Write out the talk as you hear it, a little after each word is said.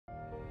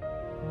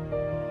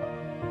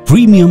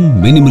Premium,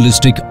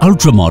 minimalistic,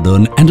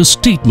 ultra-modern and a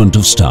statement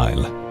of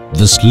style.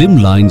 The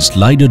Slimline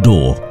Slider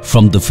Door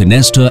from the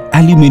Fenesta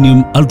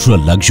Aluminium Ultra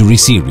Luxury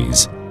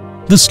Series.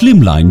 The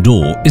Slimline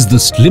Door is the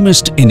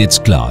slimmest in its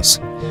class.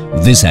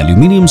 This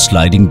aluminium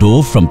sliding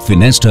door from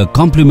Fenesta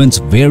complements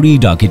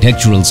varied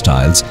architectural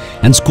styles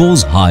and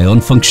scores high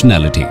on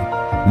functionality.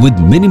 With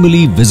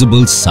minimally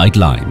visible sight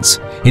lines,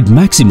 it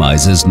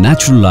maximizes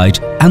natural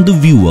light and the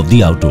view of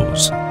the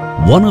outdoors.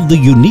 One of the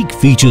unique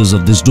features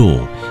of this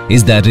door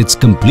is that it's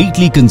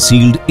completely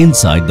concealed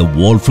inside the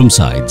wall from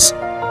sides.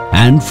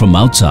 And from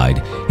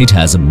outside, it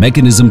has a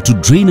mechanism to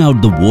drain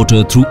out the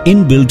water through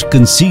inbuilt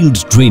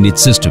concealed drainage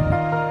system.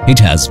 It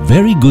has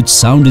very good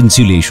sound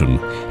insulation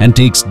and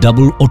takes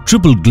double or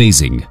triple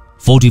glazing,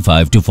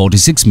 45 to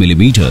 46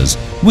 mm,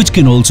 which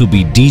can also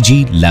be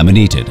DG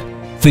laminated.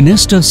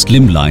 Fenesta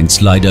Slimline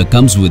Slider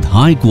comes with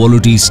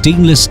high-quality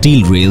stainless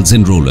steel rails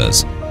and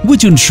rollers,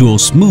 which ensure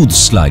smooth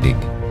sliding.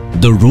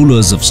 The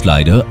rollers of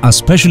Slider are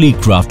specially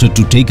crafted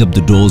to take up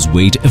the door's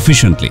weight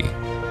efficiently.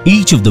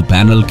 Each of the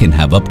panel can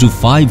have up to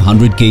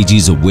 500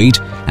 kgs of weight,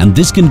 and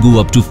this can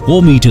go up to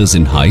 4 meters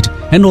in height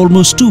and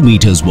almost 2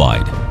 meters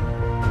wide.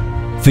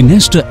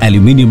 Fenesta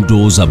aluminium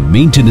doors are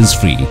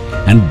maintenance-free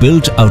and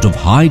built out of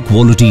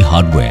high-quality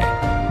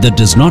hardware that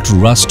does not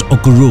rust or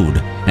corrode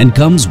and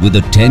comes with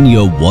a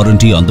 10-year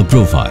warranty on the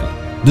profile.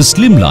 The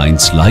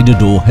Slimline Slider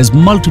Door has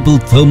multiple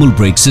thermal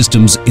brake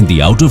systems in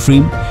the outer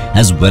frame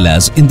as well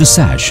as in the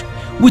sash,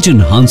 which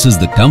enhances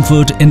the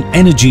comfort and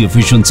energy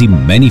efficiency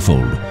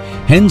manifold,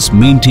 hence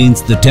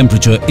maintains the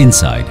temperature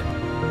inside.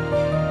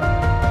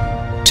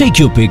 Take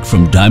your pick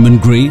from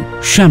diamond grey,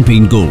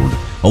 champagne gold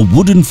or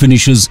wooden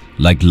finishes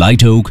like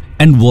light oak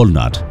and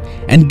walnut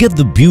and get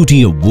the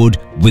beauty of wood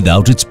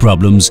without its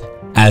problems,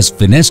 as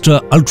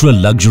Fenesta Ultra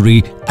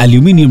Luxury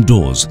Aluminium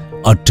Doors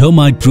are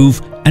termite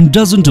proof and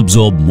doesn't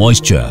absorb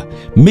moisture,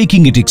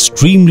 making it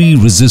extremely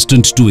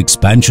resistant to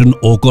expansion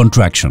or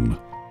contraction.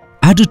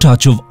 Add a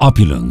touch of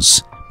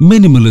opulence,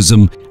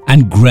 minimalism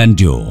and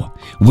grandeur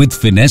with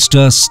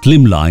Fenesta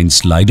Slimline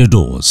Slider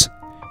Doors.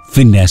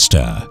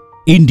 Fenesta,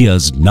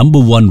 India's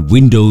 #1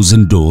 windows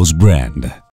and doors brand.